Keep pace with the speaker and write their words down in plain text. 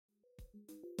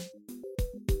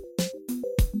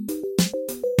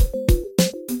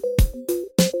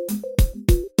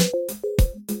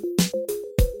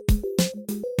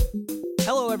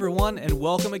everyone, and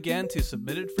welcome again to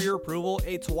Submitted for Your Approval,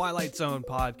 a Twilight Zone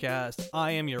podcast.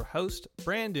 I am your host,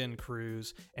 Brandon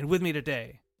Cruz, and with me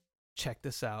today, check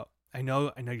this out. I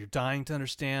know you're dying to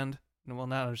understand, well,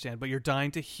 not understand, but you're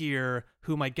dying to hear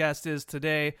who my guest is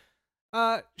today.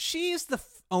 She's the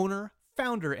owner,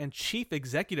 founder, and chief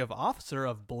executive officer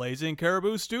of Blazing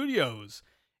Caribou Studios.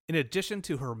 In addition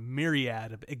to her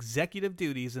myriad of executive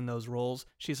duties in those roles,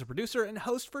 she's a producer and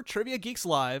host for Trivia Geeks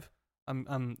Live.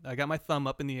 I got my thumb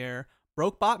up in the air.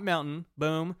 Brokebot Mountain,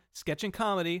 boom. Sketch and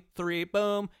Comedy, 3,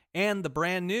 boom. And the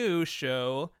brand new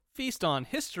show, Feast on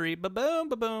History, ba-boom,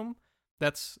 ba-boom.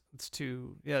 That's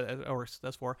 2. Yeah, or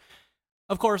that's 4.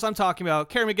 Of course, I'm talking about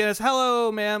Carrie McGinnis.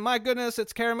 Hello, man. My goodness,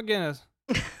 it's Carrie McGinnis.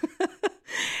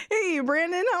 Hey,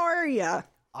 Brandon, how are you?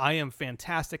 I am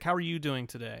fantastic. How are you doing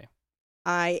today?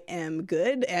 I am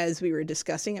good. As we were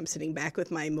discussing, I'm sitting back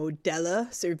with my Modelo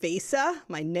Cerveza,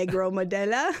 my Negro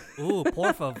Modelo. Ooh,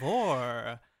 por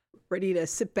favor. Ready to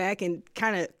sit back and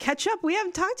kind of catch up. We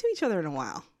haven't talked to each other in a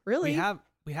while. Really?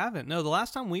 We haven't. No, the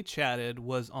last time we chatted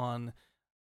was on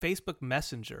Facebook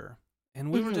Messenger,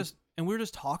 and we were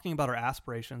just talking about our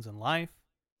aspirations in life,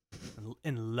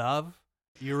 in love.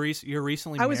 You're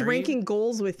recently married. I was ranking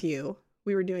goals with you.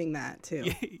 We were doing that too.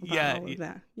 Yeah. All of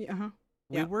that. Yeah. Uh-huh.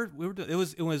 We were. It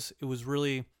was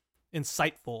really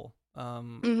insightful.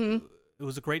 It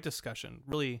was a great discussion.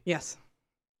 Really. Yes.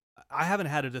 I haven't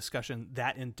had a discussion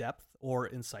that in depth or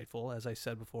insightful, as I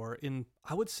said before.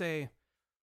 I would say,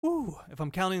 if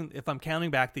I'm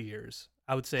counting back the years,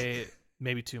 I would say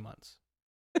maybe 2 months.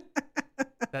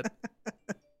 That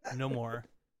no more,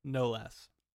 no less.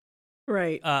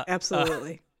 Right.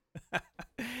 Absolutely.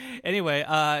 Anyway,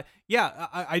 I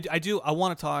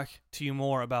want to talk to you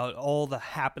more about all the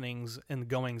happenings and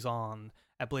goings on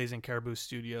at Blazing Caribou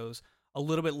Studios a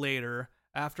little bit later,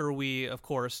 after we, of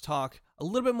course, talk a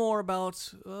little bit more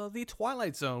about the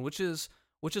Twilight Zone, which is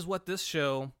what this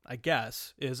show, I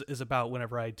guess, is about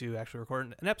whenever I do actually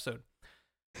record an episode.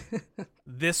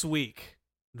 This week,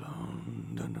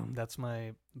 that's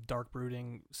my dark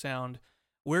brooding sound.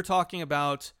 We're talking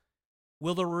about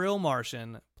Will the Real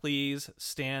Martian Please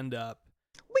Stand Up?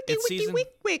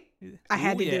 Wick. I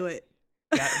had to do it.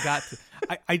 Got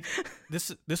to.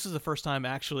 This is the first time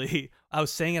actually I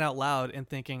was saying it out loud and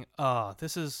thinking, oh,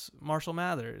 this is Marshall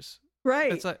Mathers.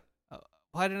 Right. It's like,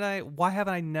 why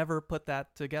haven't I never put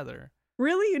that together?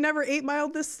 Really? You never 8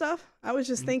 Miled this stuff? I was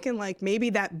just thinking like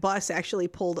maybe that bus actually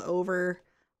pulled over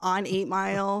on 8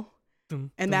 Mile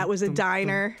and that was a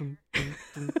diner.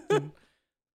 Oh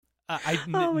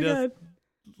my God.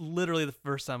 Literally the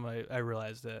first time I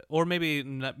realized it, or maybe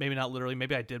not literally,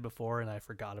 maybe I did before and I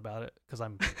forgot about it because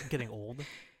I'm getting old.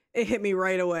 It hit me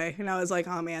right away and I was like,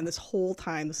 oh man, this whole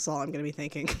time this is all I'm gonna be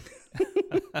thinking.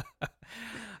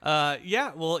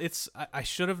 Well, I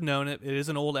should have known it. It is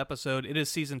an old episode. It is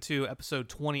season 2, episode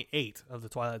 28 of the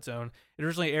Twilight Zone. It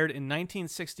originally aired in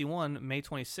 1961, May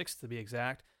 26th to be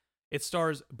exact. It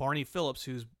stars Barney Phillips,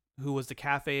 who was the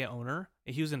cafe owner.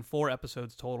 He was in 4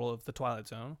 episodes total of the Twilight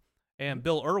Zone. And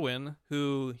Bill Irwin,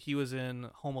 who he was in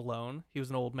Home Alone. He was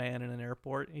an old man in an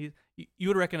airport. You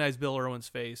would recognize Bill Irwin's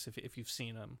face if you've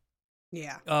seen him.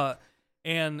 Yeah.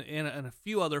 And a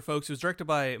few other folks. It was directed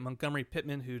by Montgomery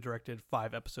Pittman, who directed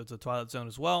 5 episodes of Twilight Zone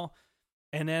as well.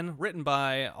 And then written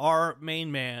by our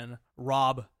main man,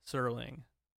 Rob Serling.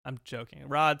 I'm joking.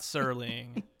 Rod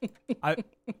Serling.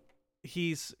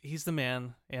 He's the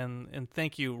man. And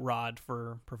thank you, Rod,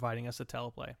 for providing us a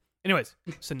teleplay. Anyways,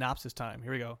 synopsis time.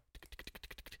 Here we go.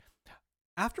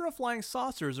 After a flying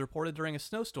saucer is reported during a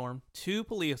snowstorm, 2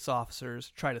 police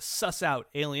officers try to suss out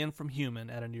alien from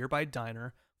human at a nearby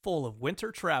diner full of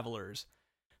winter travelers.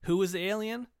 Who is the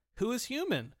alien? Who is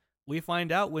human? We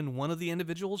find out when one of the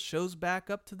individuals shows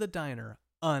back up to the diner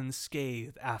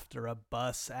unscathed after a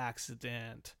bus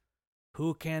accident.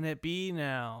 Who can it be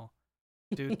now?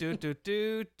 Do.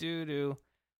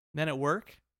 Men at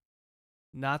work?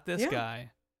 Not this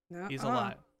guy. He's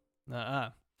alive.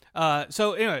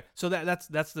 So anyway,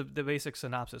 that's the basic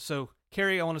synopsis. So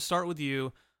Carrie, I want to start with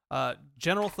you.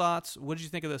 General thoughts. What did you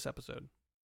think of this episode?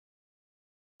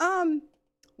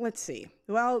 Let's see.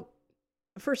 Well,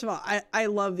 first of all, I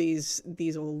love these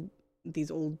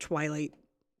old Twilight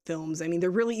films. I mean,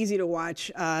 they're really easy to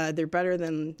watch. They're better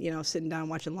than, sitting down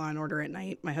watching Law and Order at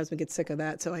night. My husband gets sick of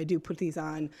that, so I do put these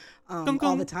on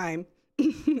all the time.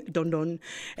 Dun dun.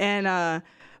 And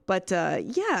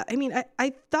yeah, I mean,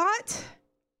 I thought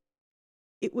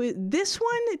it was this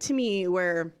one to me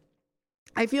where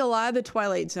I feel a lot of the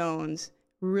Twilight Zones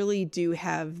really do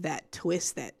have that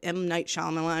twist, that M. Night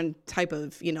Shyamalan type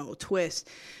of, twist.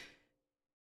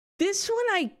 This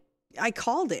one I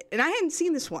called it, and I hadn't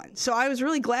seen this one, so I was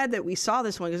really glad that we saw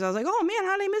this one because I was like, oh man,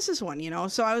 how did I miss this one?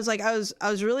 So I was like, I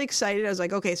was really excited. I was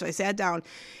like, okay, so I sat down,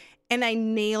 and I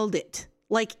nailed it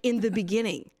like in the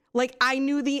beginning. Like I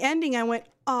knew the ending. I went,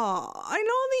 oh, I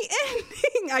know the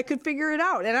ending. I could figure it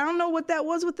out, and I don't know what that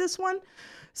was with this one.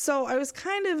 So I was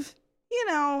kind of,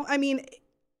 I mean,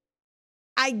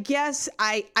 I guess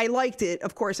I liked it.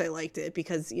 Of course, I liked it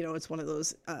because it's one of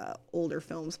those older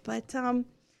films, but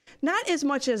not as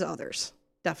much as others,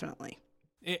 definitely.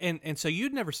 And so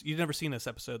you'd never seen this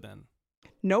episode then?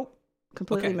 Nope,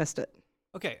 completely missed it.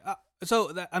 Okay,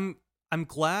 so I'm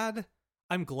glad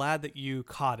that you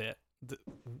caught it,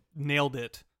 nailed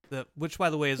it. Which, by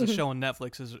the way, is a show on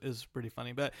Netflix is pretty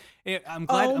funny. But I'm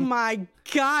glad. My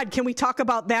God, can we talk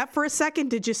about that for a second?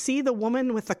 Did you see the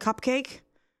woman with the cupcake?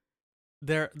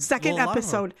 Second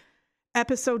episode,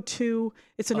 episode 2.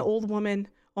 It's an old woman.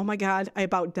 Oh my God, I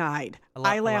about died.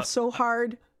 I laughed so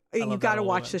hard. You got to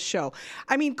watch this show.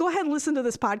 I mean, go ahead and listen to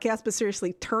this podcast, but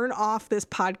seriously, turn off this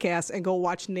podcast and go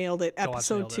watch Nailed It,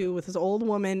 episode 2 with this old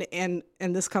woman and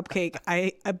this cupcake.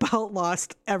 I about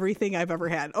lost everything I've ever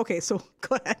had. Okay, so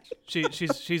go ahead.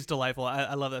 She's delightful.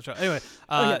 I love that show. Anyway,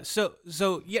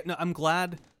 so yeah, no, I'm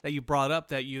glad that you brought up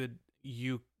that you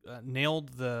nailed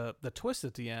the twist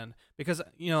at the end, because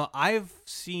I've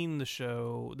seen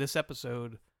this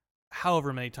episode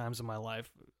however many times in my life,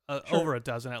 over a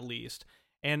dozen at least,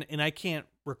 and I can't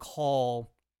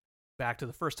recall back to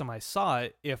the first time I saw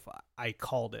it if I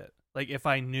called it, like if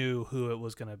I knew who it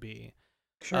was going to be.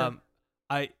 Sure.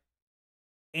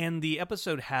 And the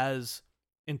episode has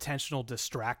intentional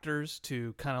distractors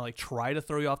to kind of like try to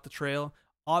throw you off the trail.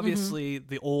 Obviously,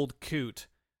 the old coot.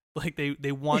 Like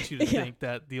they want you to think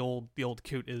that the old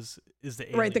coot is the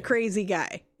alien. Right, the crazy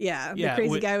guy. Yeah, the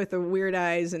crazy guy with the weird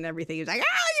eyes and everything. He's like,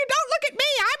 you don't look at me.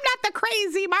 I'm not the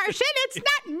crazy Martian. It's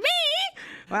not me.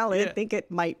 Well, I think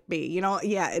it might be.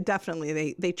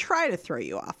 Definitely. They try to throw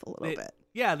you off a little bit.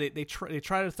 Yeah, they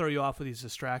try to throw you off with these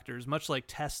distractors, much like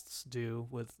tests do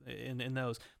in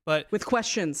those. But with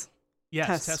questions.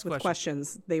 Yes, tests with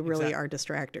questions. They really are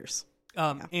distractors.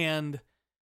 And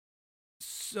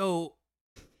so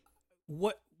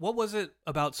what was it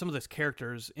about some of those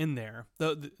characters in there?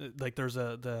 Like there's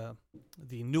the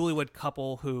newlywed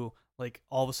couple who like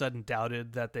all of a sudden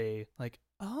doubted that they like,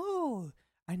 oh,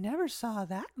 I never saw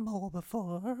that mole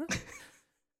before.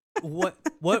 What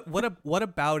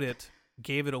about it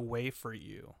gave it away for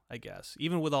you, I guess,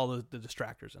 even with all the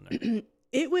distractors in there?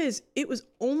 It was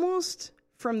almost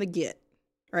from the get.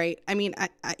 Right. I mean,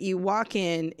 you walk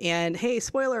in and, hey,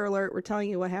 spoiler alert, we're telling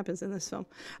you what happens in this film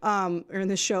or in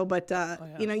this show. But,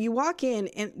 you walk in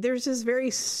and there's this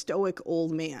very stoic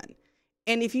old man.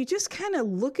 And if you just kind of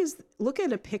look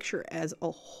at a picture as a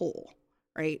whole,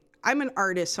 right? I'm an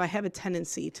artist, so I have a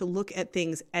tendency to look at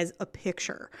things as a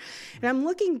picture. And I'm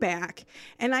looking back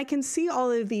and I can see all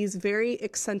of these very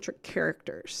eccentric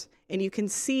characters and you can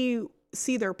see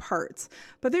their parts.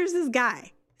 But there's this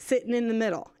guy sitting in the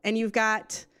middle, and you've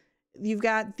got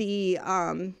the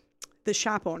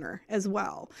shop owner as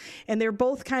well, and they're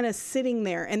both kind of sitting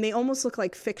there, and they almost look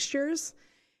like fixtures.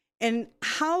 And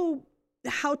how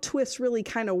twists really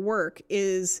kind of work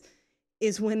is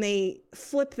when they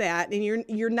flip that, and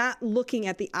you're not looking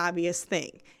at the obvious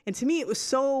thing. And to me, it was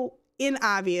so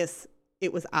inobvious,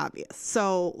 it was obvious.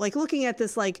 So like looking at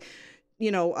this, like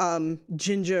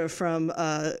Ginger from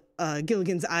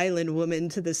Gilligan's Island woman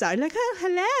to the side, like, oh,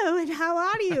 hello, and how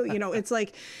are you? It's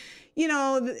like,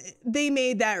 they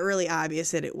made that really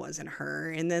obvious that it wasn't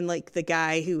her. And then like the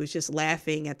guy who was just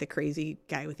laughing at the crazy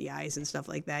guy with the eyes and stuff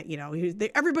like that,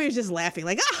 everybody was just laughing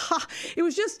like,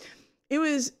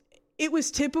 it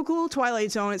was typical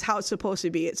Twilight Zone. It's how it's supposed to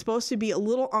be. It's supposed to be a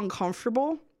little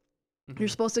uncomfortable. Mm-hmm. You're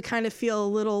supposed to kind of feel a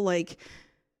little like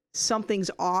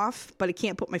something's off, but I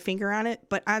can't put my finger on it.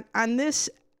 But on this,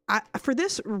 for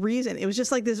this reason, it was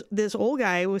just like this old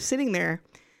guy was sitting there,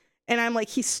 and I'm like,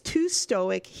 he's too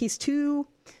stoic, he's too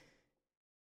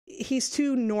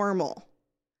normal,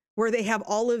 where they have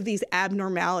all of these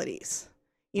abnormalities.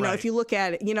 Right. If you look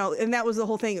at it, and that was the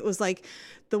whole thing. It was like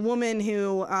the woman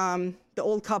who, the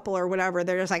old couple or whatever,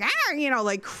 they're just like,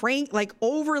 like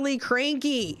overly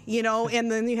cranky, and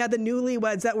then you had the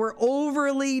newlyweds that were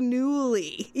overly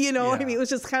newly, what I mean? It was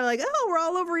just kind of like, oh, we're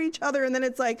all over each other. And then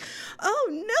it's like, oh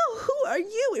no, who are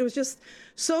you? It was just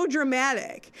so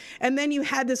dramatic. And then you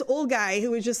had this old guy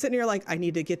who was just sitting here like, I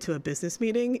need to get to a business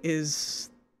meeting. Is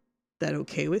that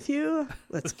okay with you?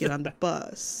 Let's get on the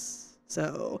bus.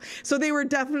 So they were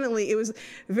definitely,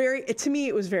 to me,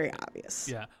 it was very obvious.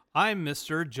 Yeah. I'm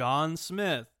Mr. John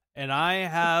Smith, and I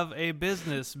have a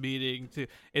business meeting to,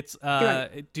 it's,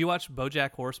 do you watch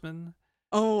BoJack Horseman?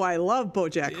 Oh, I love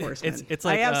BoJack Horseman. It's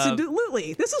like I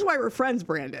absolutely. This is why we're friends,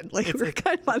 Brandon. Like we're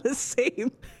kind of on the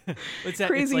same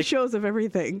crazy shows of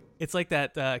everything. It's like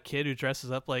that kid who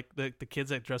dresses up like the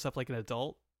kids that dress up like an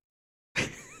adult.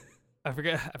 I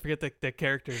forget the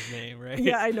character's name, right?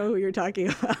 Yeah, I know who you're talking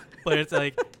about. But it's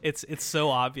like it's so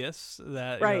obvious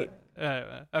that right.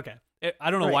 Okay,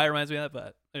 I don't know why it reminds me of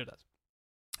that, but it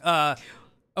does.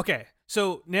 Okay.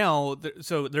 So now,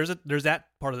 there's that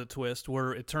part of the twist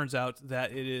where it turns out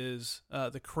that it is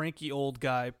the cranky old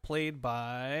guy played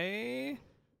by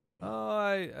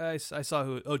I saw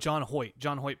who John Hoyt.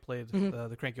 John Hoyt played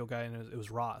the cranky old guy, and it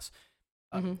was Ross.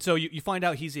 So you find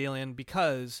out he's alien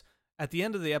because at the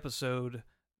end of the episode,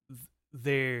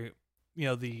 they're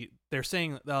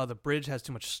saying the bridge has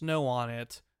too much snow on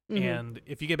it, and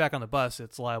if you get back on the bus,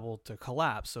 it's liable to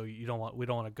collapse. So we don't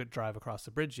want to drive across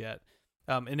the bridge yet.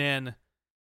 And then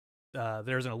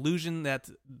there's an illusion that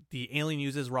the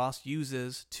alien Ross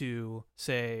uses to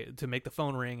make the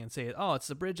phone ring and say, "Oh, it's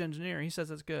the bridge engineer. He says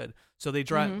it's good." So they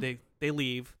drive. They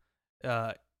leave.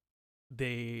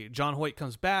 John Hoyt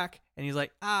comes back and he's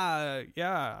like, yeah,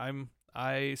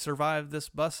 I survived this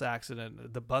bus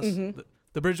accident. The bus,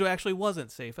 the bridge actually wasn't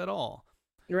safe at all.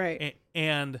 Right.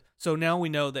 And so now we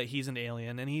know that he's an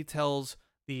alien, and he tells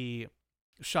the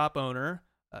shop owner,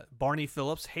 Barney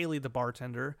Phillips, Haley the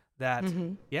bartender, that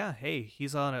hey,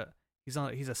 he's a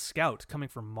scout coming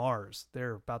from Mars.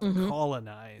 They're about to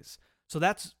colonize. So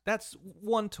that's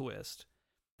one twist.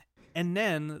 And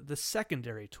then the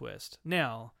secondary twist.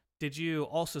 Now, did you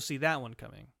also see that one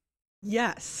coming?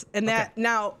 Yes. And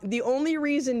now the only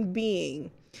reason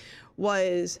being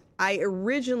was I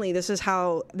originally, this is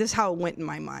how it went in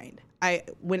my mind.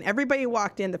 When everybody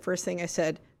walked in, the first thing I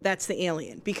said, that's the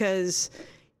alien, because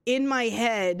in my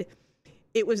head,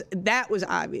 that was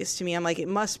obvious to me. I'm like, it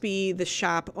must be the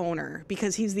shop owner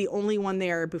because he's the only one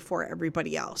there before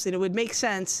everybody else. And it would make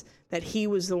sense that he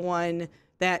was the one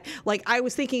that, like, I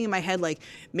was thinking in my head, like,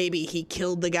 maybe he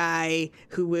killed the guy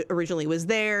who originally was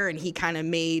there, and he kind of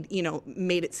made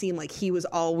it seem like he was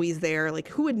always there. Like,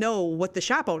 who would know what the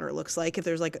shop owner looks like if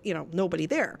there's, like, nobody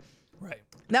there? Right.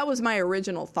 That was my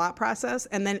original thought process.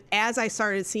 And then as I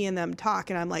started seeing them talk,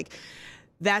 and I'm like,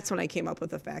 that's when I came up with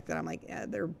the fact that I'm like, yeah,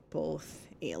 they're both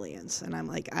aliens. And I'm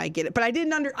like, I get it. But I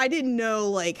didn't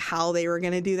know, like, how they were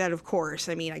going to do that, of course.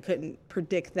 I mean, I couldn't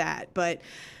predict that. But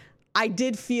I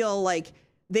did feel like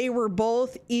they were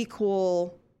both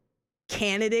equal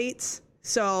candidates.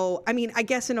 So, I mean, I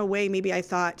guess in a way, maybe I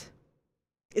thought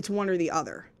it's one or the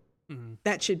other.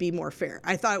 That should be more fair.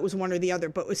 I thought it was one or the other.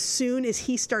 But as soon as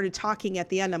he started talking at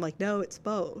the end, I'm like, no, it's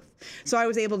both. So I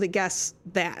was able to guess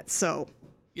that. So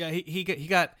yeah,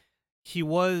 he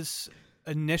was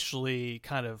initially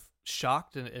kind of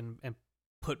shocked and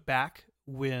put back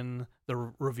when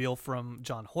the reveal from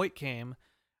John Hoyt came,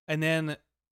 and then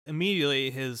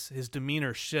immediately his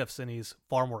demeanor shifts and he's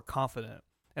far more confident.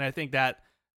 And I think that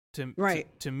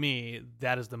to me,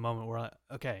 that is the moment where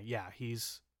okay, yeah,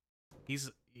 he's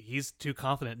too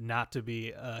confident not to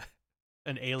be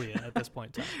an alien at this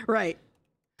point in time. Right.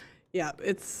 Yeah,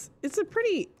 it's a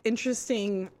pretty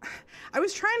interesting. I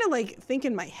was trying to, like, think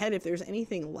in my head if there's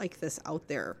anything like this out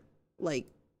there, like,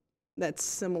 that's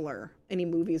similar, any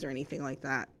movies or anything like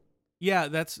that. Yeah,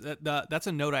 that's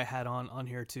a note I had on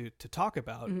here to talk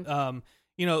about.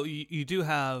 You do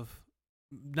have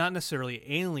not necessarily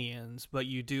aliens, but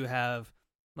you do have,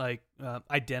 like,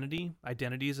 Identity.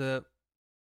 Identity is the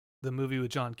movie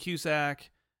with John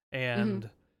Cusack, and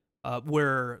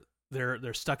where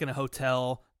they're stuck in a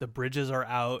hotel, the bridges are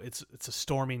out, it's a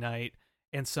stormy night,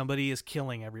 and somebody is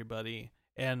killing everybody.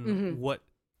 And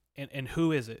and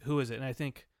who is it? And I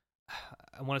think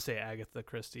I want to say Agatha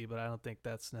Christie, but I don't think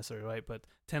that's necessarily right. But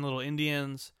 10 Little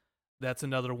Indians, that's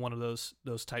another one of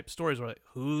those type stories where, like,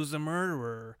 who's the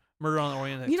murderer? Murder on the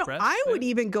Orient Express. I would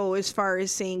even go as far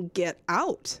as saying Get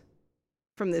Out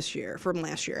from last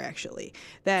year, actually.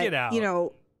 That, Get Out.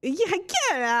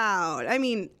 Get Out. I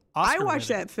mean, Oscar I watched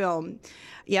winner. that film.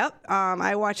 Yep.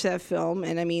 I watched that film,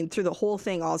 and I mean, through the whole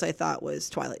thing, all I thought was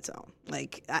Twilight Zone.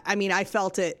 Like, I mean, I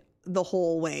felt it the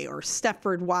whole way, or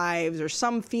Stepford Wives, or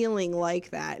some feeling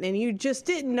like that. And you just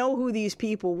didn't know who these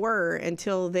people were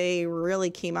until they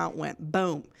really came out and went,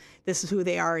 boom, this is who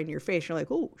they are in your face. You're like,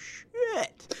 oh,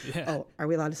 shit. Yeah. Oh, are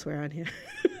we allowed to swear on here?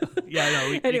 Yeah,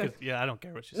 no, Anyway. I don't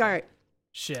care what you say. All right.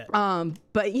 Shit.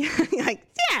 But yeah, like,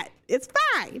 yeah, it's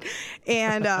fine.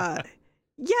 And,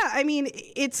 yeah, I mean,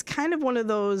 it's kind of one of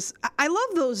those. I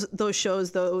love those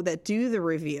shows, though, that do the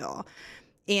reveal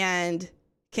and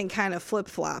can kind of flip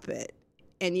flop it,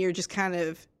 and you're just kind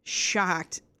of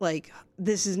shocked. Like,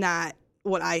 this is not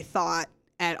what I thought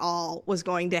at all was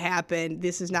going to happen.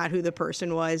 This is not who the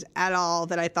person was at all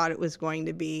that I thought it was going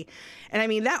to be. And I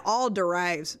mean, that all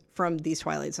derives from these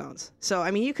Twilight Zones. So,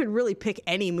 I mean, you could really pick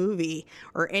any movie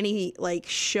or any like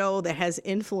show that has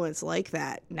influence like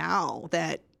that now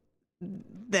that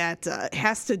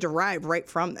has to derive right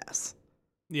from this.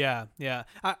 Yeah.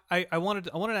 I wanted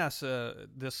to ask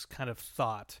this kind of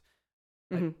thought,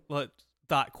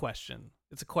 thought question.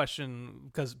 It's a question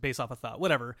because based off a thought,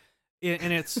 whatever,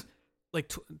 and it's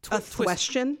like a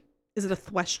question. Is it a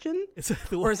question?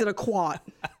 Or is it a quad?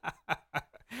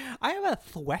 I have a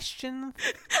question.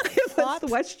 I have a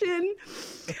question.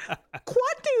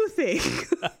 What do you think?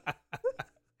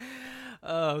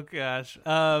 Oh gosh.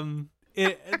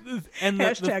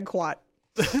 Hashtag quat.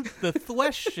 The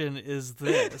question is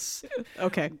this.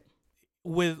 Okay.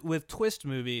 With twist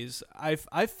movies,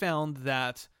 I've found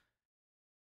that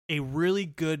a really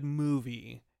good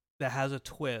movie that has a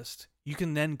twist, you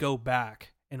can then go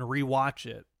back and rewatch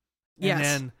it,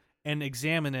 and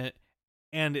examine it,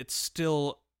 and it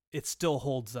still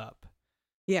holds up.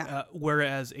 Yeah.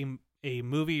 Whereas a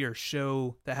movie or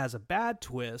show that has a bad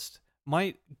twist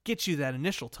might get you that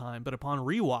initial time, but upon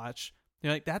rewatch,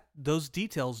 you're like those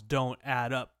details don't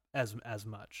add up as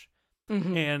much.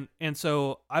 Mm-hmm. And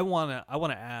so I wanna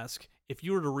ask, if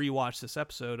you were to rewatch this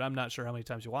episode, I'm not sure how many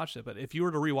times you watched it, but if you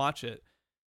were to rewatch it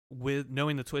with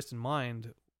knowing the twist in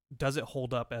mind, does it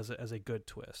hold up as a good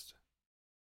twist?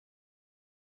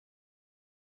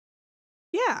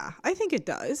 Yeah, I think it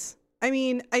does. I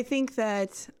mean, I think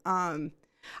that I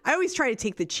always try to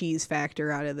take the cheese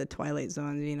factor out of the Twilight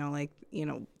Zone,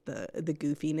 the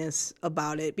goofiness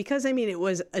about it, because I mean, it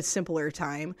was a simpler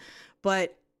time,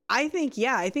 but I think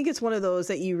it's one of those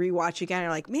that you rewatch again and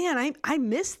you're like, man, I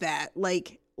missed that.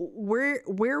 Like, where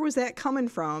was that coming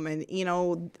from? And,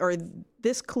 or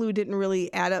this clue didn't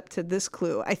really add up to this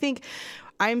clue. I think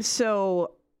I'm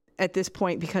so at this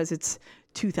point, because it's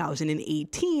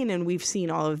 2018 and we've seen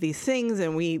all of these things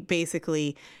and we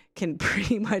basically can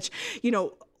pretty much,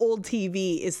 old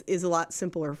TV is a lot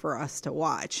simpler for us to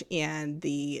watch, and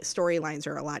the storylines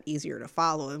are a lot easier to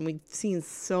follow. And we've seen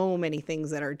so many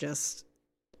things that are just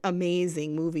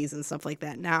amazing movies and stuff like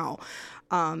that now.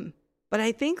 But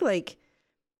I think like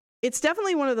it's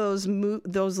definitely one of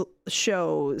those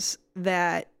shows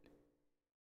that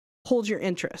hold your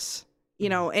interest,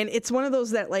 and it's one of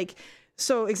those that like,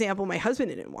 so example, my husband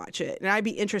didn't watch it and I'd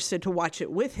be interested to watch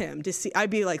it with him to see. I'd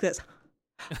be like this,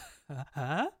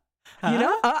 huh?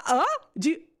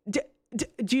 Do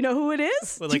you know who it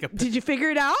is? Did you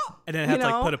figure it out? And then have to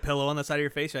like put a pillow on the side of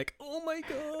your face. You're like, oh my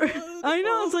God. I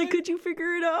know. It's like, could you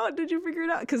figure it out? Did you figure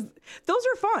it out? Because those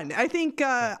are fun. I think,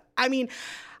 I mean,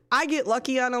 I get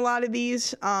lucky on a lot of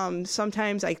these.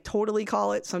 Sometimes I totally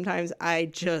call it. Sometimes I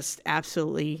just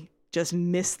absolutely just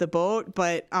miss the boat.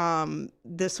 But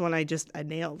this one I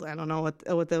nailed. I don't know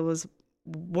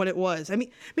what it was. I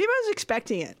mean, maybe I was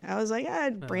expecting it. I was like,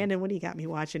 Brandon, what do you got me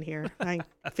watching here? I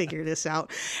figure this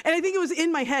out. And I think it was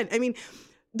in my head. I mean,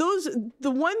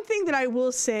 the one thing that I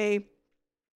will say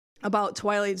about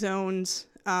Twilight Zones,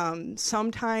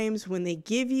 sometimes when they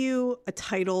give you a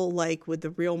title like with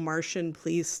The Real Martian,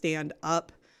 Please Stand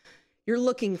Up, you're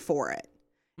looking for it.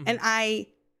 Mm-hmm. And I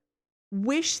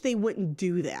wish they wouldn't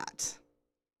do that.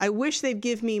 I wish they'd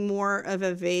give me more of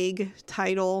a vague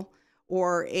title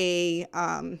or a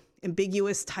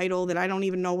ambiguous title that I don't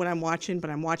even know what I'm watching, but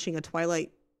I'm watching a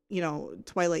Twilight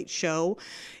show.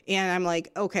 And I'm like,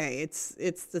 okay, it's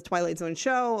the Twilight Zone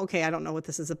show. Okay, I don't know what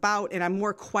this is about. And I'm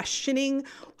more questioning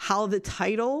how the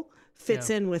title fits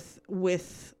in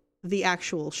with the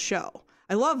actual show.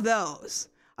 I love those.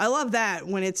 I love that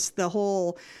when it's the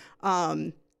whole,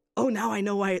 now I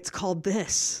know why it's called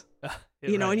this.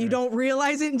 And you don't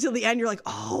realize it until the end. You're like,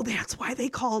 oh, that's why they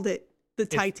called it the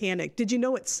Titanic. Did you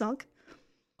know it sunk?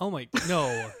 Oh my,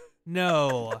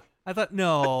 no. I thought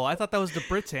that was the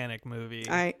Britannic movie.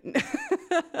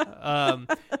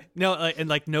 No, and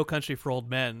like No Country for Old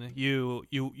Men. You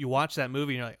watch that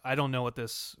movie and you're like, I don't know what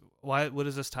does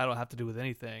this title have to do with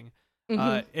anything?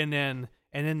 Mm-hmm. And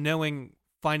then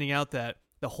finding out that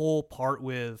the whole part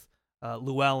with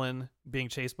Llewellyn being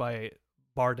chased by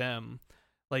Bardem,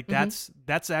 like that's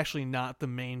actually not the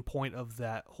main point of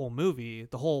that whole movie.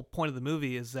 The whole point of the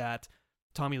movie is that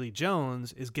Tommy Lee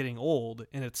Jones is getting old,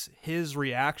 and it's his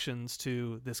reactions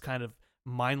to this kind of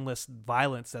mindless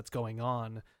violence that's going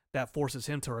on that forces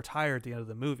him to retire at the end of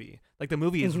the movie. Like the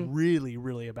movie is really,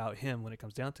 really about him when it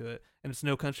comes down to it, and it's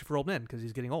No Country for Old Men because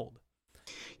he's getting old.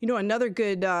 You know, another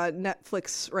good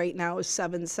Netflix right now is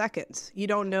 7 Seconds. You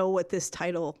don't know what this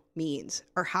title means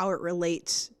or how it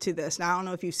relates to this. Now, I don't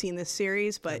know if you've seen this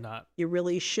series, but you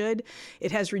really should.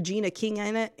 It has Regina King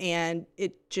in it, and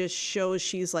it just shows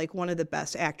she's like one of the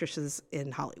best actresses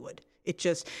in Hollywood.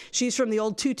 She's from the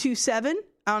old 227.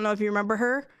 I don't know if you remember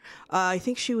her. I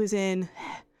think she was in...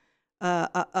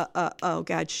 oh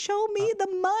God, show me the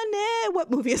money. What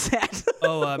movie is that?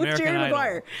 Oh, American Idol.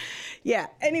 Maguire. Yeah.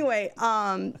 Anyway,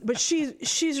 but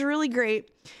she's really great,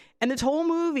 and this whole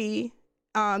movie,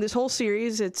 this whole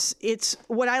series, it's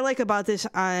what I like about this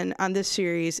on this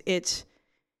series. It's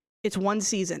one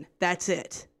season. That's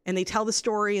it, and they tell the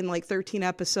story in like 13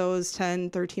 episodes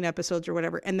or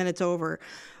whatever, and then it's over.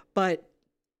 But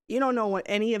you don't know what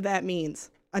any of that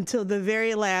means until the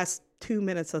very last 2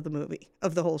 minutes of the movie,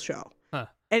 of the whole show. Huh.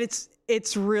 And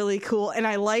it's really cool, and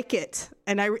I like it.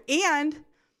 And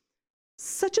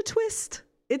such a twist.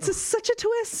 Such a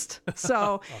twist.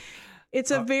 So it's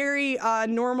a very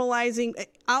normalizing.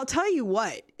 I'll tell you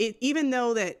what, even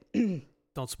though that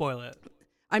don't spoil it.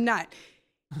 I'm not.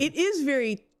 It is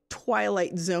very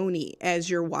Twilight Zone-y as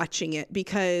you're watching it,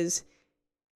 because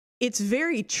it's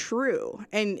very true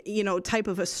and, type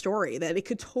of a story that it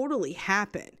could totally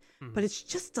happen. But it's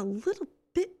just a little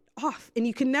bit off. And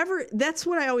you can never, that's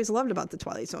what I always loved about the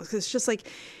Twilight Zone. Because it's just like,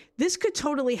 this could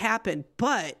totally happen.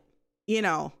 But, you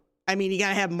got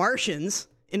to have Martians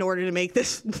in order to make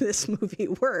this movie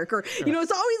work. Or, sure.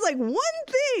 It's always like one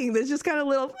thing that's just kind of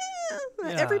little,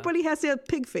 everybody has to have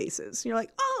pig faces. And you're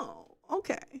like, oh,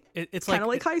 okay. It's kind of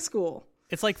like high school.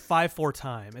 It's like 5/4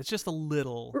 time. It's just a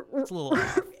little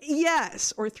off.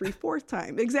 Yes. Or 3/4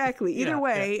 time. Exactly. Either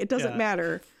way, it doesn't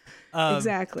matter.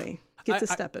 Exactly. Get to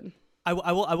stepping. I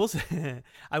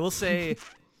will say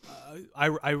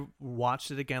I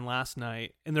watched it again last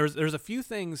night, and there's a few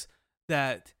things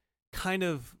that kind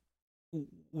of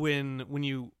when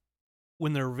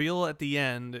the reveal at the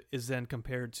end is then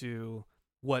compared to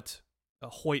what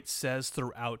Hoyt says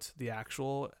throughout the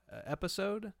actual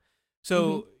episode.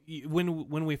 So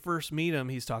when we first meet him,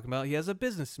 he's talking about he has a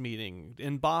business meeting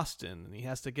in Boston, and he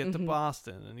has to get to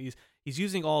Boston, and he's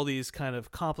using all these kind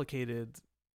of complicated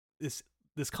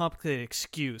this complicated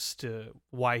excuse to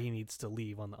why he needs to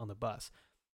leave on the bus.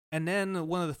 And then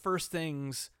one of the first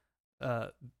things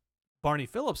Barney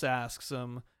Phillips asks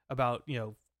him about,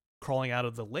 crawling out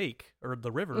of the lake or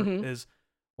the river is,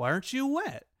 why aren't you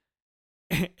wet?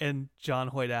 And John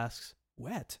Hoyt asks,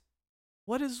 wet?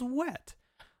 What is wet?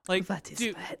 Like,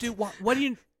 dude,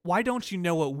 why don't you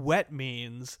know what wet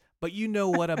means, but you know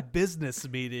what a business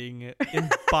meeting in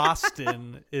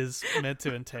Boston is meant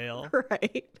to entail?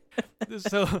 Right.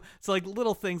 So like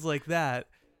little things like that.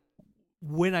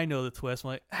 When I know the twist,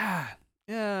 I'm like,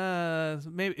 yeah,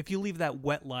 maybe if you leave that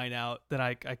wet line out, then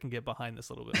I can get behind this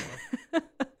a little bit more.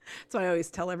 That's why I always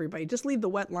tell everybody, just leave the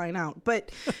wet line out.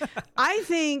 But I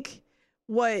think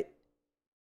what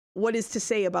is to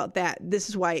say about that, this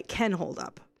is why it can hold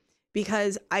up.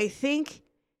 Because I think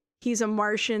he's a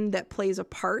Martian that plays a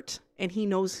part, and he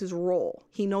knows his role.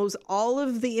 He knows all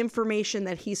of the information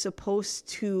that he's supposed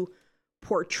to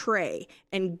portray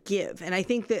and give. And I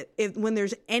think that when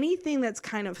there's anything that's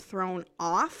kind of thrown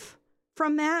off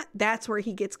from that, that's where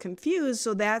he gets confused.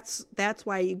 So that's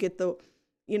why you get the,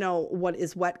 what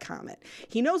is wet comment.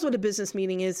 He knows what a business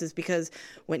meeting is because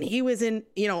when he was in,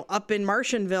 up in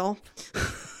Martianville,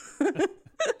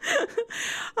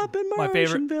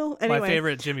 Anyway, my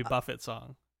favorite Jimmy Buffett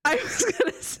song. I was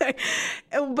gonna say,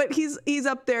 but he's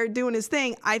up there doing his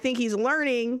thing. I think he's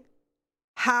learning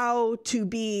how to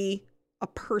be a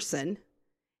person,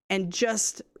 and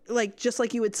just like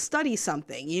you would study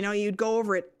something. You'd go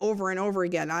over it over and over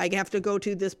again. I have to go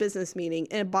to this business meeting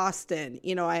in Boston.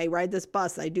 I ride this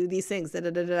bus. I do these things.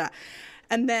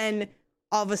 And then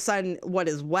all of a sudden, what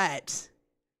is wet?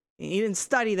 He didn't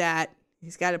study that.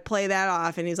 He's got to play that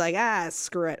off, and he's like,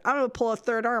 screw it. I'm going to pull a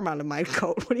third arm out of my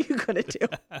coat. What are you going to do?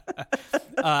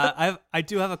 I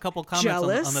do have a couple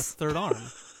comments on the third arm.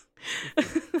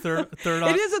 Third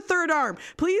arm. It is a third arm.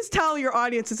 Please tell your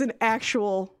audience it's an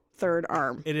actual third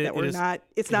arm.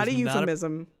 It's not a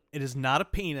euphemism. It is not a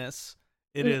penis.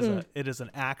 It is an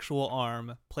actual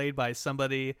arm played by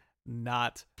somebody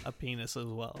not a penis as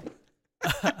well.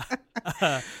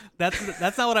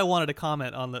 That's not what I wanted to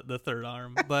comment on the third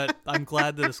arm, but I'm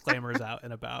glad the disclaimer is out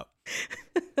and about.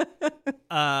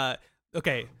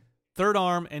 Okay, third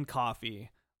arm and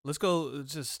coffee. Let's go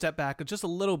just step back just a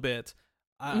little bit.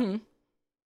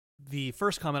 The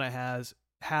first comment I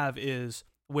have is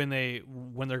when they're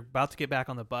about to get back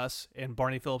on the bus, and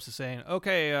Barney Phillips is saying,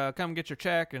 "Okay, come get your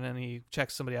check," and then he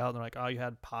checks somebody out, and they're like, "Oh, you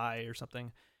had pie or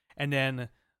something," and then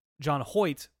John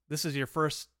Hoyt, this is your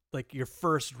first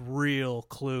real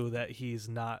clue that he's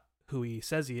not who he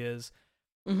says he is.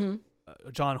 Mm-hmm.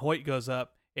 John Hoyt goes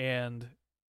up and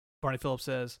Barney Phillips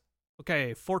says,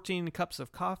 "Okay, 14 cups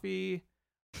of coffee,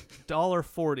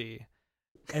 $1.40."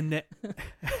 And then,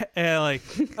 and like,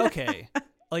 okay,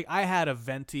 like I had a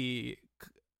venti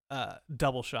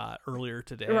double shot earlier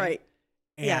today. Right.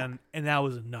 And that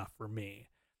was enough for me.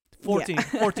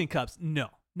 14 cups.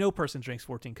 No person drinks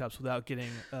 14 cups without getting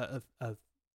a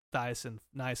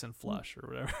niacin flush or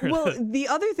whatever. Well, the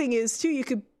other thing is too, you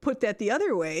could put that the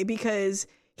other way because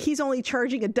he's only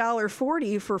charging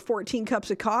 $1.40 for 14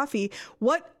 cups of coffee.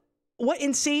 What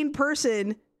insane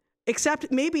person,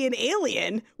 except maybe an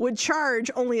alien, would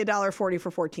charge only $1.40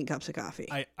 for 14 cups of coffee?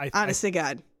 Honest to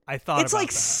God. I thought it's about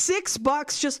like that.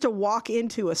 $6 just to walk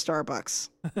into a Starbucks.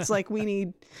 It's like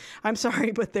I'm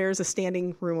sorry, but there's a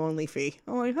standing room only fee.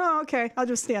 I'm like, oh, okay, I'll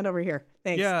just stand over here.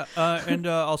 Thanks. Yeah, and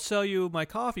I'll sell you my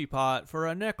coffee pot for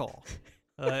a nickel.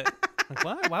 Like,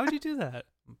 what? Why would you do that?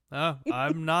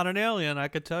 I'm not an alien. I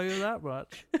could tell you that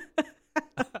much.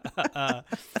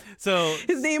 So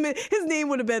his name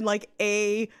would have been like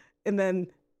A and then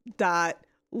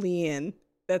Leanne.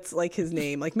 That's like his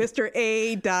name, like Mr.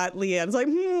 A. Leanne. It's like,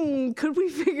 could we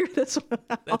figure this one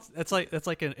out? That's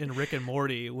like in Rick and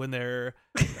Morty when they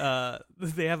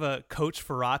have a Coach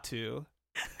Ferratu.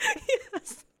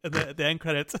 Yes. And the end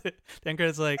credits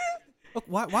like, oh,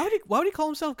 why would he call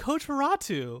himself Coach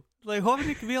Ferratu? Like, why would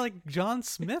he be like John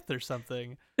Smith or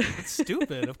something? It's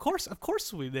stupid. Of course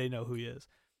they know who he is.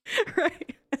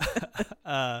 Right.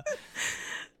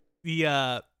 The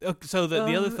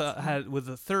other had with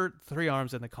the three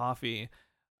arms and the coffee,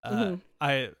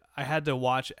 I had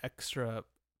to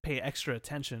pay extra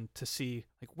attention to see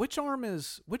like which arm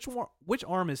is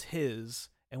his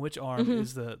and which arm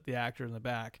is the actor in the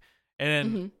back,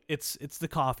 and it's the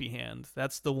coffee hand.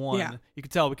 That's the one. Yeah. You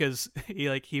can tell because he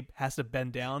has to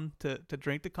bend down to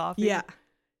drink the coffee.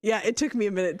 Yeah, it took me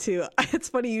a minute too. It's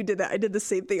funny you did that. I did the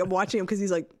same thing. I'm watching him because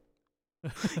he's like,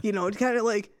 kind of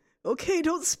like, okay,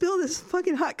 don't spill this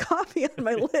fucking hot coffee on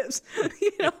my lips.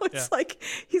 It's like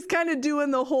he's kind of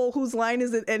doing the whole whose line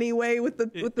is it anyway with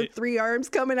the three arms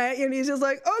coming at you, and he's just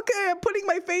like, okay, I'm putting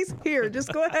my face here.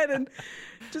 Just go ahead and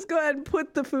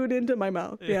put the food into my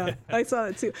mouth. Yeah, I saw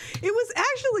it too. It was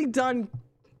actually done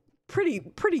pretty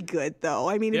good though.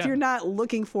 I mean, if you're not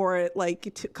looking for it like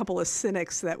a couple of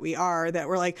cynics that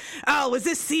we're like, oh, was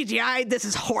this CGI? This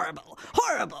is horrible.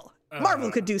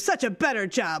 Marvel could do such a better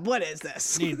job. What is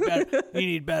this? You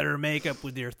need better makeup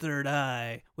with your third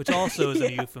eye, which also is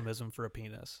a euphemism for a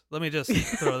penis. Let me just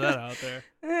throw that out there.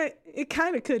 It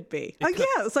kind of could be.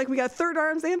 It's like we got third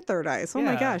arms and third eyes. Oh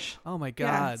my gosh. Oh my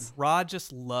God. Yes. Rod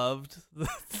just loved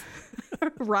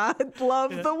Rod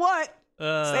loved the what?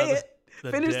 Say it.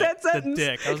 Finish that sentence. The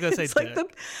dick. I was going to say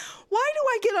dick. Why do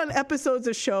I get on episodes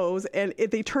of shows and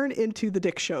they turn into the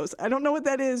dick shows? I don't know what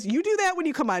that is. You do that when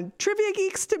you come on Trivia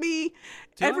Geeks to me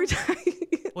every time.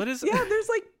 What is it? Yeah, there's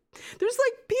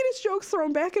penis jokes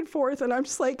thrown back and forth, and I'm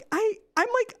just like, I'm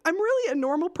really a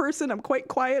normal person. I'm quite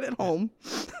quiet at home.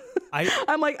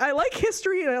 I'm like, I like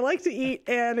history and I like to eat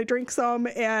and I drink some,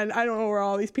 and I don't know where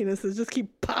all these penises just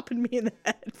keep popping me in the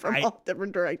head from all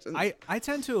different directions. I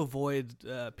tend to avoid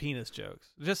penis jokes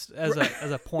just as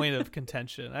a point of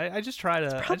contention. I just try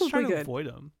to avoid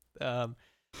them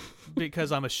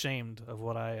because I'm ashamed of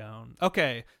what I own.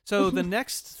 Okay, so the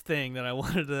next thing that I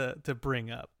wanted to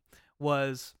bring up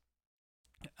was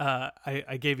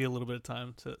I gave you a little bit of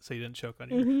time so you didn't choke on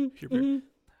your beer.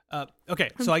 Okay,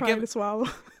 so I give to swallow.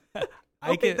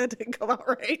 That didn't come out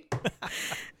right.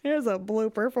 Here's a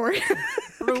blooper for you.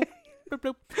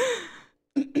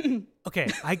 Okay,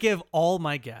 I give all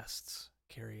my guests,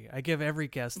 Carrie, I give every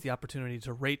guest the opportunity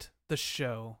to rate the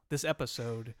show, this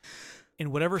episode,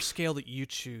 in whatever scale that you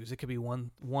choose. It could be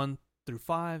 1 through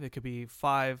 5. It could be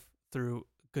 5 through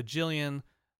gajillion,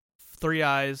 3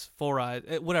 eyes, 4 eyes,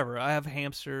 whatever. I have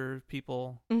hamster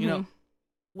people.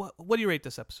 What do you rate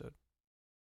this episode?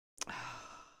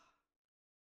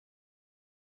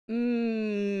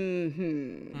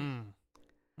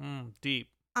 Deep.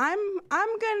 I'm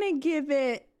gonna give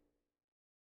it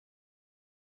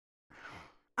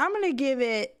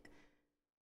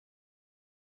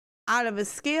out of a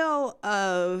scale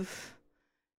of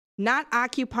not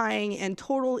occupying and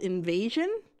total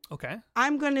invasion. Okay.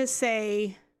 I'm gonna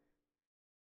say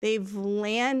they've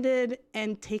landed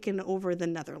and taken over the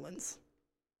Netherlands,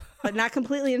 but not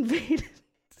completely invaded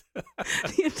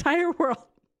the entire world.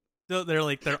 So they're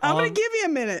I'm gonna give you a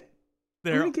minute.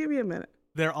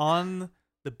 They're on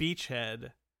the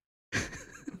beachhead,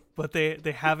 but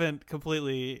they haven't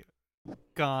completely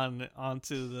gone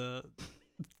into the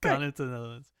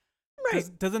Netherlands.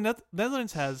 Right. Does the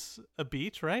Netherlands has a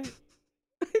beach, right?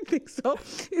 I think so.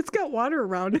 It's got water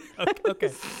around it.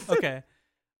 Okay.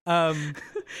 You're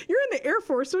in the Air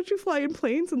Force. Don't you fly in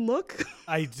planes and look?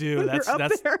 I do. When That's you're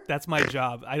up there. that's my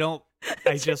job. I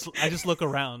just look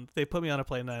around. They put me on a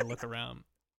plane and I look around.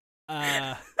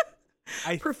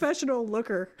 Professional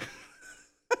looker.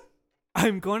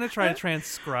 I'm going to try to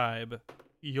transcribe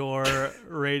your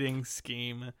rating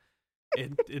scheme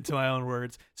into my own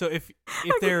words. So if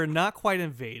they're not quite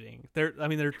invading, they're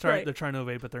trying to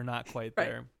invade, but they're not quite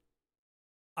there.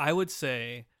 I would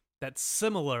say that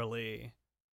similarly,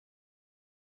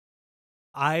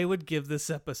 I would give this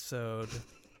episode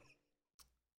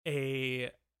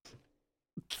a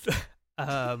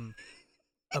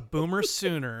boomer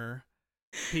sooner,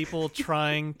 people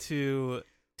trying to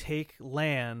take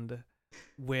land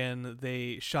when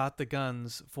they shot the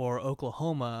guns for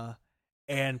Oklahoma,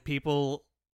 and people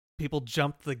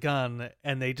jumped the gun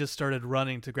and they just started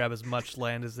running to grab as much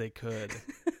land as they could.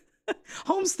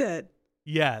 Homestead.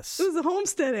 Yes. It was the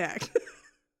Homestead Act.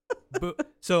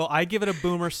 So I give it a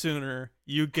boomer sooner.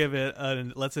 You give it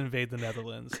a let's invade the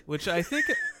Netherlands, which I think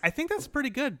that's pretty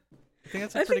good. I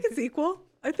think it's equal.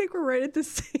 I think we're right at the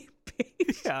same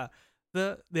page. Yeah.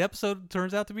 The episode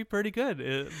turns out to be pretty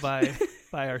good by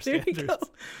our There standards. you go.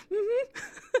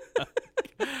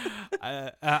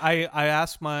 I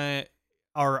asked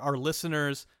our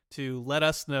listeners to let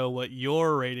us know what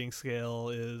your rating scale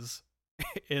is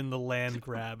in the land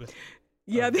grab.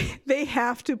 Yeah, they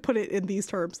have to put it in these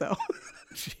terms though.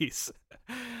 Jeez.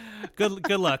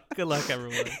 Good luck. Good luck,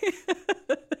 everyone.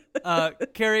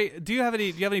 Carrie, do you have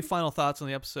any final thoughts on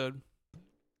the episode?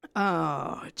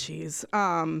 Oh, jeez.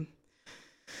 Final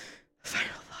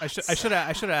thoughts. I should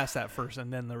have asked that first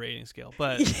and then the rating scale,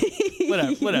 but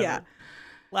whatever. Yeah.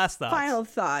 Last thoughts. Final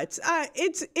thoughts.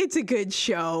 It's a good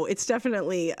show. It's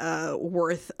definitely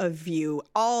worth a view.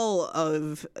 All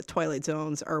of Twilight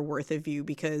Zones are worth a view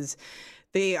because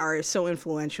they are so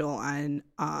influential on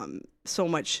so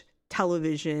much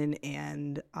television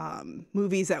and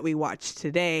movies that we watch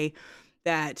today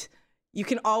that you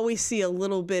can always see a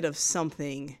little bit of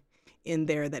something in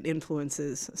there that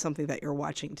influences something that you're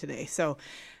watching today. So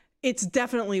it's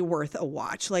definitely worth a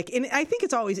watch. And I think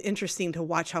it's always interesting to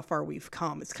watch how far we've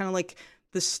come. It's kind of like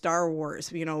the Star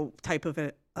Wars, type of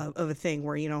a thing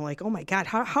where, oh my God,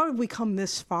 how have we come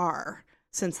this far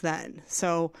since then?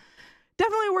 So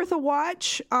definitely worth a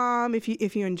watch.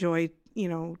 If you enjoy,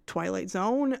 Twilight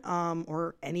Zone,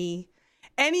 or any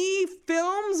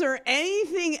films or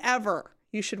anything ever,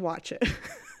 you should watch it.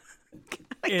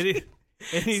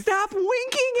 Stop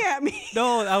winking at me.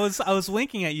 No, I was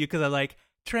winking at you because I like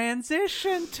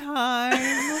transition time.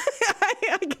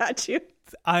 I got you.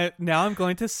 Now I'm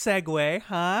going to segue,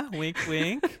 huh? Wink,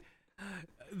 wink.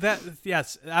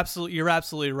 Yes, absolutely. You're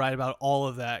absolutely right about all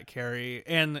of that, Carrie.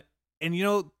 And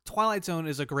Twilight Zone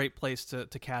is a great place to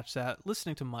catch that.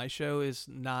 Listening to my show is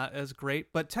not as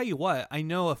great, but tell you what, I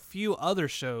know a few other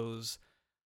shows,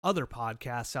 other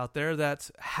podcasts out there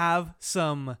that have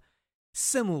some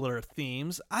similar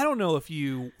themes. I don't know if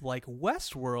you like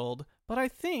Westworld, but I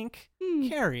think,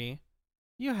 Carrie,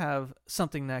 you have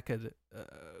something that could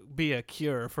be a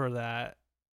cure for that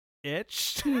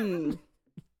itch.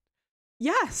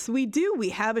 Yes, we do.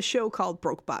 We have a show called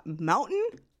Brokeback Mountain.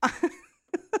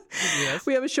 Yes.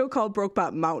 We have a show called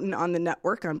Brokeback Mountain on the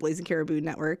network, on Blazing Caribou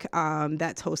Network.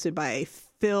 That's hosted by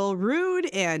Phil Rude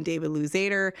and David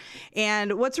Luzader.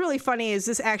 And what's really funny is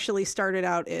this actually started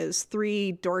out as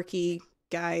three dorky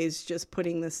guys just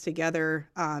putting this together,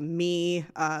 me,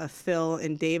 Phil,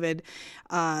 and David,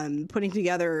 putting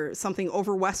together something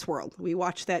over Westworld. We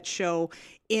watched that show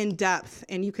in depth,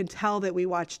 and you can tell that we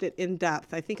watched it in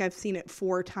depth. I think I've seen it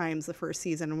 4 times the first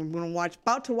season, and we're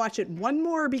about to watch it one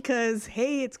more because,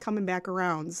 hey, it's coming back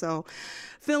around. So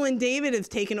Phil and David have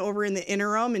taken over in the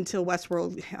interim until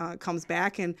Westworld comes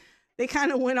back, and they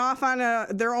kind of went off on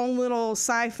their own little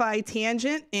sci-fi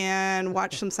tangent and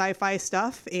watched some sci-fi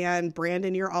stuff. And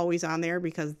Brandon, you're always on there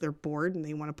because they're bored and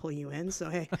they want to pull you in. So,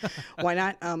 hey, why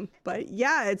not? But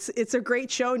yeah, it's a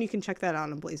great show, and you can check that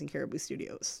out on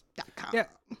BlazingCaribouStudios.com. Yeah.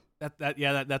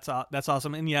 That's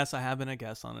awesome. And yes, I have been a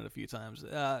guest on it a few times.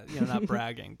 Not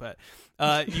bragging, but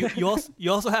you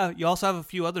also have a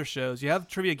few other shows. You have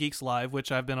Trivia Geeks Live,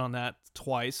 which I've been on that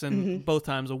twice, and both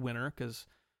times a winner because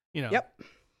Yep.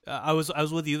 I was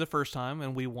with you the first time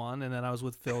and we won, and then I was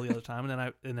with Phil the other time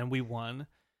and then we won,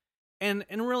 and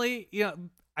really,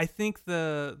 I think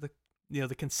the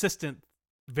consistent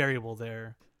variable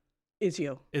there Is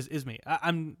you. Is me.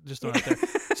 I'm just throwing it out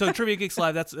there. So Trivia Geeks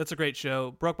Live, that's a great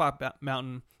show. Brokeback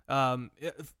Mountain.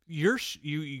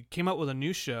 You came out with a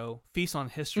new show, Feast on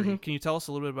History. Mm-hmm. Can you tell us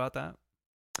a little bit about that?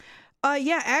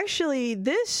 Yeah, actually,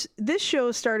 this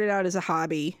show started out as a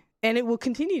hobby, and it will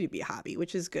continue to be a hobby,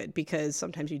 which is good because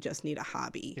sometimes you just need a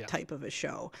hobby type of a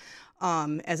show,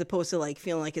 as opposed to like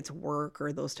feeling like it's work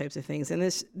or those types of things. And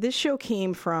this show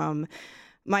came from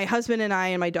my husband and I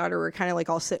and my daughter were kind of like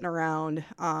all sitting around,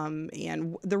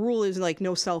 and the rule is like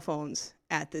no cell phones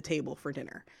at the table for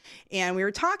dinner. And we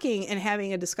were talking and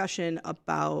having a discussion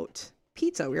about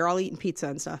pizza. We were all eating pizza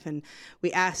and stuff. And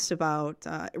we asked about,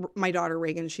 my daughter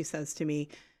Reagan, she says to me,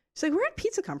 she's like, where did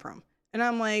pizza come from? And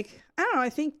I'm like, I don't know, I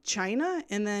think China.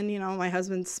 And then, my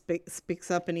husband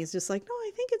speaks up and he's just like, no,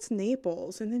 I think it's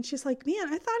Naples. And then she's like, man,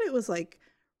 I thought it was like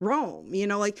Rome,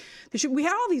 like we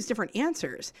had all these different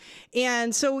answers.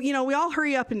 And so, we all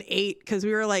hurry up and ate because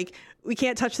we were like, we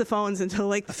can't touch the phones until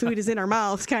like the food is in our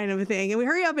mouths kind of a thing. And we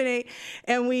hurry up and ate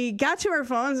and we got to our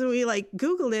phones and we like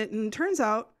Googled it, and it turns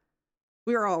out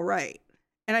we were all right.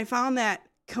 And I found that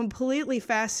completely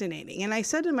fascinating. And I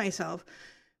said to myself,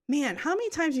 man, how many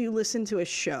times do you listen to a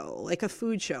show, like a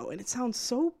food show, and it sounds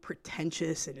so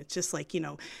pretentious, and it's just like,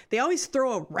 they always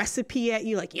throw a recipe at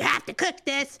you, like, you have to cook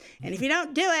this, and if you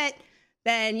don't do it,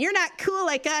 then you're not cool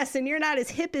like us, and you're not as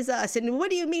hip as us, and what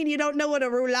do you mean you don't know what a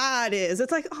roulade is?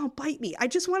 It's like, oh, bite me. I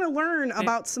just want to learn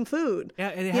about some food. Yeah,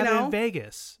 and they have it in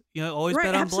Vegas. Always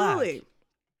bet on absolutely.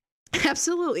 Black.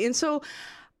 Absolutely. And so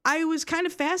I was kind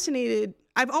of fascinated.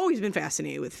 I've always been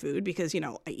fascinated with food because,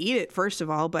 I eat it, first of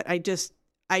all, but I just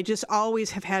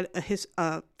always have had a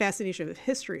fascination with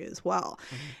history as well.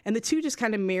 Mm-hmm. And the two just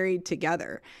kind of married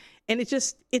together. And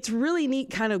it's really neat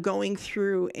kind of going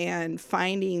through and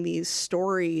finding these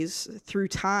stories through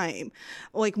time.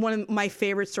 Like one of my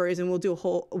favorite stories, and we'll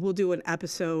do an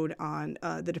episode on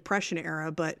the Depression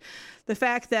era, but the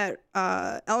fact that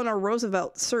Eleanor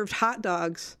Roosevelt served hot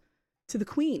dogs to the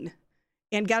Queen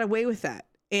and got away with that.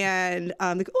 And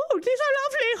like, oh, these are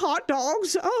lovely hot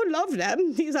dogs. Oh, love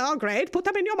them. These are great. Put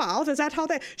them in your mouth. Is that how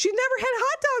they... She'd never had a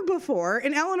hot dog before.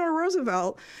 And Eleanor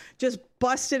Roosevelt just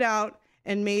busted out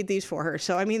and made these for her.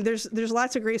 So, I mean, there's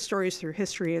lots of great stories through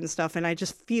history and stuff. And I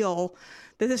just feel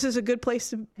that this is a good place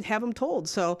to have them told.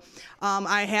 So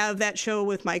I have that show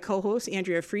with my co-host,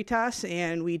 Andrea Fritas,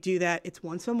 and we do that. It's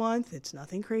once a month. It's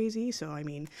nothing crazy. So, I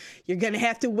mean, you're going to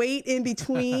have to wait in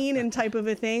between and type of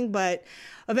a thing. But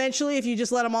eventually, if you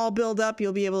just let them all build up,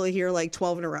 you'll be able to hear like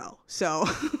 12 in a row. So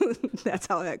that's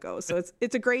how that goes. So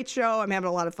it's a great show. I'm having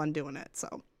a lot of fun doing it.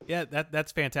 So. Yeah,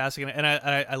 that's fantastic. And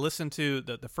I listened to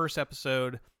the first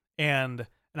episode and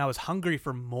I was hungry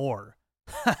for more.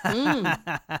 Wah,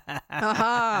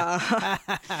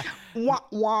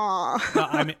 wah.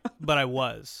 No, but I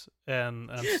was, and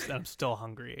I'm still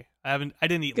hungry. I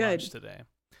didn't eat lunch today.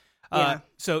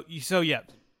 So yeah,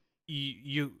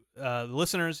 you the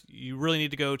listeners, you really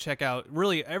need to go check out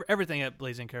really everything at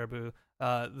Blazing Caribou.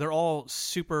 They're all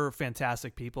super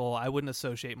fantastic people. I wouldn't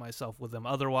associate myself with them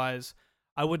otherwise.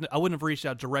 I wouldn't have reached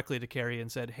out directly to Carrie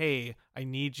and said, "Hey, I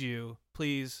need you,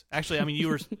 please." Actually, I mean,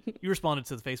 you responded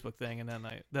to the Facebook thing, and then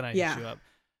I hit you up,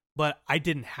 but I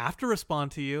didn't have to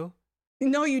respond to you.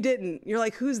 No, you didn't. You're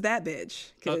like, "Who's that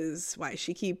bitch?" Because why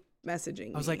she keep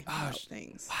messaging? I was like, about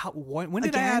things. When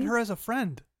did I add her as a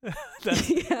friend?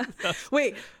 Yeah.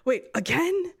 Wait.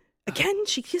 Again?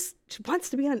 She just wants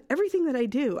to be on everything that I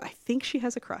do. I think she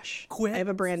has a crush. Quit. I have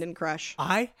a Brandon crush.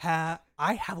 I have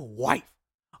a wife.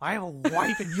 I have a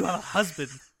wife and you have a husband.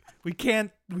 We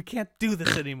can't do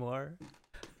this anymore.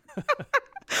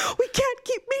 We can't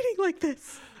keep meeting like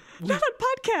this. Not on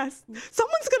podcasts.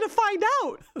 Someone's going to find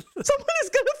out. Someone is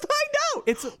going to find out.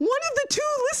 It's one of the two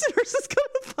listeners is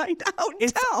going to find out.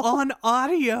 It's on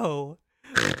audio.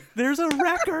 There's a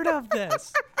record of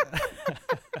this.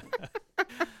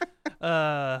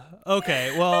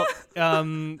 Okay. Well,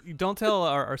 don't tell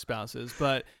our spouses,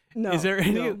 but is there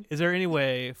any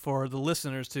way for the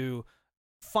listeners to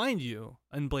find you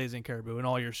in Blazing Caribou and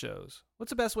all your shows?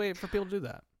 What's the best way for people to do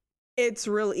that? It's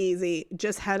real easy.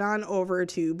 Just head on over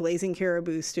to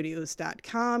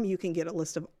blazingcariboustudios.com. You can get a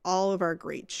list of all of our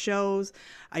great shows.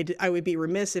 I would be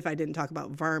remiss if I didn't talk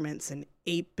about Varmints and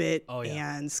 8-Bit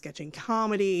and Sketching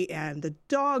Comedy and The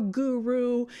Dog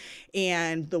Guru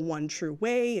and The One True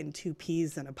Way and Two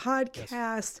Peas and a Podcast.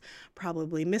 Yes.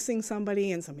 Probably missing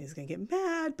somebody and somebody's going to get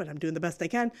mad, but I'm doing the best I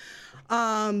can.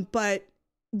 But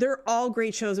they're all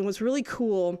great shows. And what's really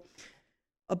cool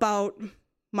about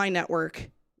my network,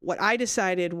 what I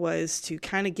decided was to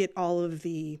kind of get all of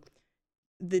the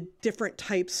different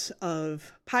types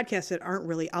of podcasts that aren't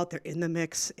really out there in the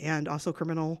mix, and also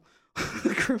criminal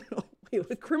Wait,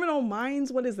 with Criminal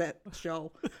Minds, what is that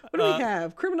show? What do we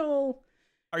have? Criminal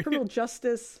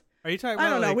Justice. Are you talking about? I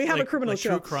don't know. We have a criminal show.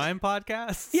 True crime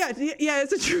podcast. Yeah,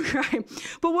 it's a true crime.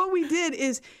 But what we did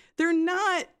is they're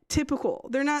not typical.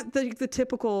 They're not the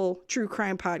typical true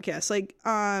crime podcast. Like,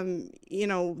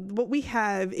 what we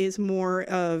have is more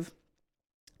of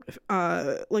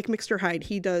like Mixter Hyde.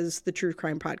 He does the true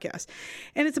crime podcast,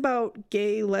 and it's about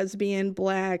gay, lesbian,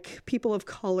 black, people of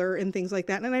color, and things like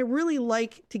that. And I really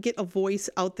like to get a voice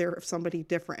out there of somebody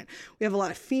different. We have a lot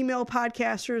of female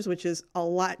podcasters, which is a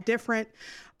lot different.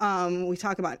 We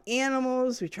talk about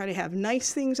animals. We try to have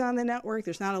nice things on the network.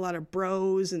 There's not a lot of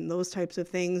bros and those types of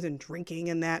things and drinking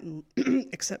and that, and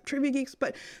except Trivia Geeks,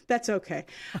 but that's okay.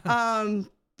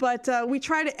 But we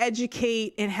try to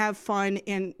educate and have fun,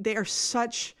 and they are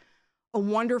such a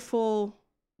wonderful,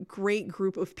 great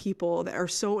group of people that are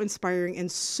so inspiring and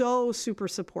so super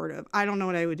supportive. I don't know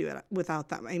what I would do without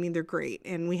them. I mean, they're great,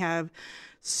 and we have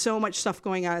so much stuff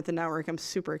going on at the network. I'm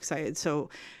super excited. So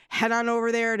head on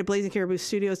over there to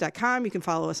blazingcariboustudios.com. You can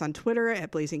follow us on Twitter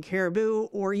at Blazing Caribou,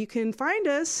 or you can find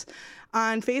us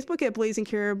on Facebook at Blazing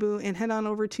Caribou, and head on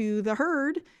over to The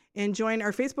Herd and join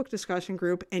our Facebook discussion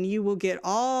group, and you will get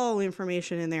all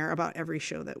information in there about every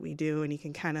show that we do, and you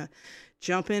can kind of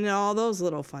jump into all those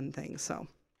little fun things. So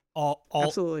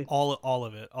absolutely all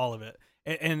of it.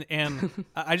 And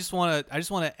I just want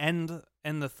to end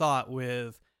the thought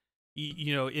with,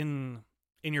 in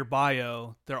your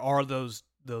bio there are those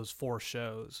 4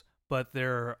 shows, but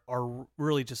there are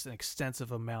really just an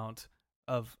extensive amount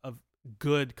of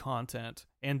good content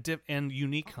and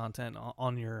unique content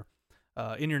on your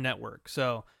in your network.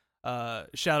 So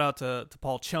shout out to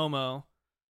Paul Chomo,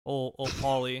 old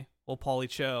Paulie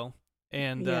Cho,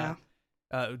 and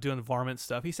doing the varmint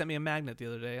stuff. He sent me a magnet the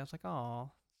other day. I was like,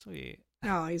 oh, sweet.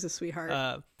 Oh, he's a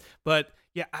sweetheart. But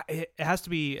yeah, it has to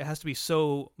be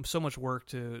so much work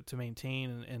to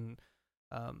maintain and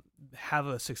have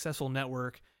a successful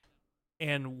network.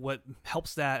 And what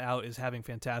helps that out is having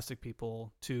fantastic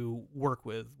people to work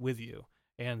with you.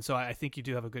 And so I think you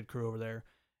do have a good crew over there.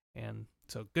 And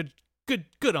so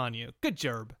good on you. Good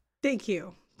job. Thank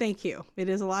you. It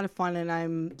is a lot of fun, and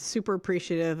I'm super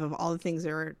appreciative of all the things that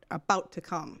are about to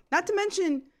come. Not to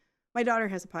mention, my daughter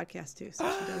has a podcast too, so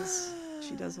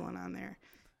she does one on there.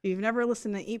 If you've never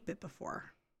listened to 8-Bit before,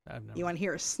 you want to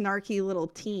hear a snarky little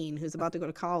teen who's about to go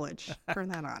to college, turn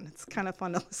that on. It's kind of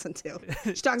fun to listen to.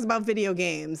 She talks about video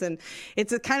games, and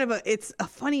it's a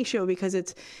funny show because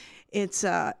it's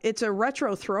a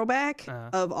retro throwback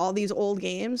of all these old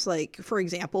games, like, for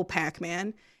example,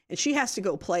 Pac-Man, and she has to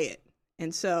go play it.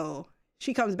 And so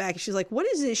she comes back and she's like, what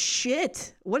is this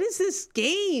shit? What is this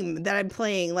game that I'm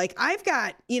playing? Like, I've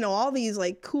got, all these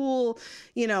like cool,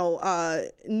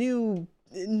 new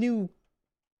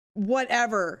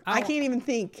whatever. I can't even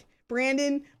think.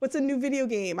 Brandon, what's a new video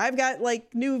game? I've got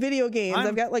like new video games.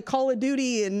 I've got like Call of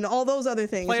Duty and all those other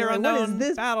things. PlayerUnknown's what is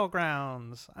this?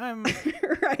 Battlegrounds. I'm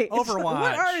right. Overwatch.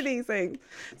 What are these things?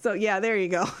 So yeah, there you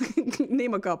go.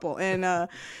 Name a couple. And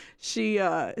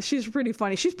she's pretty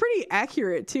funny. She's pretty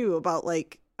accurate too about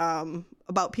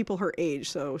about people her age.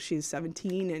 So she's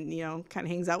 17 and kind of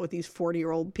hangs out with these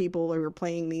 40-year-old people who are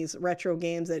playing these retro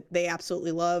games that they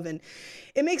absolutely love. And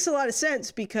it makes a lot of sense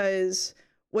because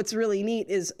what's really neat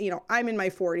is, I'm in my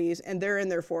 40s and they're in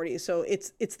their 40s. So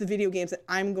it's the video games that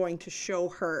I'm going to show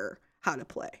her how to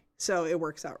play. So it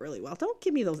works out really well. Don't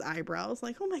give me those eyebrows.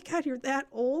 Like, oh my God, you're that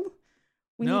old?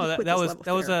 That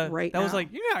was like,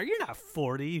 you're not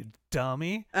 40, you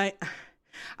dummy.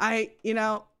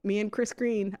 Me and Chris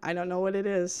Green, I don't know what it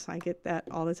is. I get that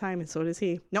all the time, and so does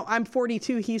he. No, I'm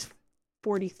 42. He's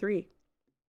 43.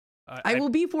 I will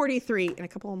be 43 in a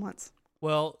couple of months.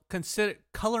 Well,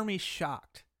 color me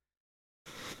shocked.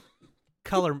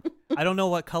 I don't know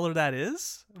what color that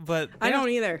is, but I don't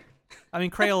either. I mean,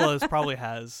 Crayola probably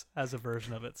has a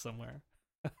version of it somewhere.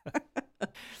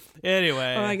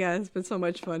 Anyway. Oh my God, it's been so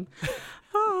much fun.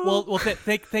 Well,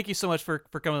 thank you so much for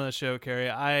coming on the show, Carrie.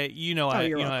 I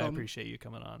welcome. appreciate you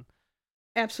coming on.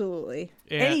 Absolutely.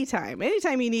 Yeah. Anytime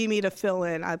you need me to fill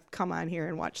in, I'll come on here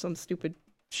and watch some stupid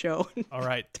show. All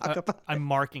right. Talk about it. I'm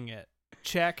marking it.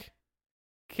 Check.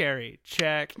 Carrie,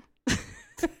 check.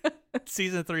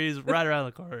 Season 3 is right around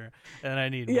the corner, and I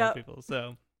need more people.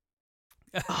 So,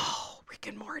 Rick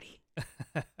and Morty.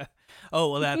 Oh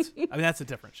well, that's a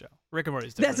different show. Rick and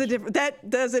Morty's different. That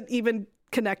doesn't even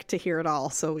connect to here at all.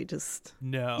 So we just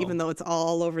no, even though it's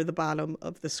all over the bottom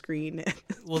of the screen.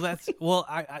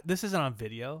 This isn't on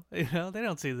video. They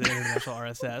don't see the international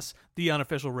RSS, the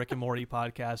unofficial Rick and Morty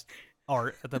podcast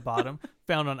art at the bottom,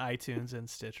 found on iTunes and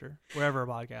Stitcher, wherever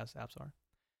podcast apps are.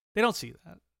 They don't see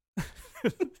that.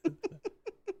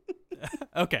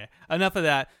 Okay, enough of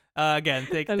that. Again,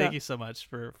 thank you so much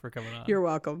for coming on. You're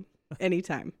welcome.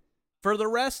 Anytime. For the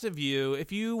rest of you,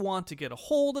 if you want to get a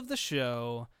hold of the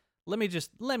show, let me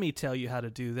tell you how to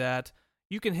do that.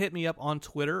 You can hit me up on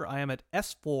Twitter. I am at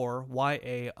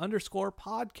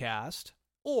S4YA_podcast,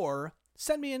 or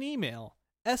send me an email,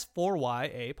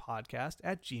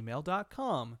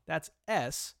 S4YApodcast@gmail.com. That's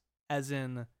S as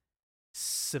in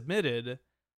submitted,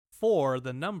 for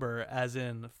the number as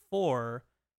in for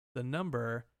the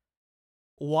number,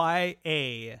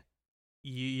 YA,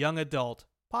 young adult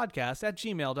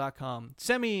podcast@gmail.com.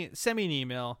 Send me an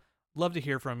email. Love to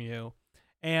hear from you.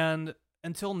 And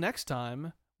until next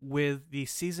time, with the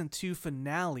season 2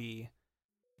 finale,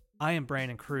 I am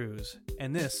Brandon Cruz,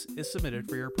 and this is submitted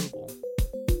for your approval.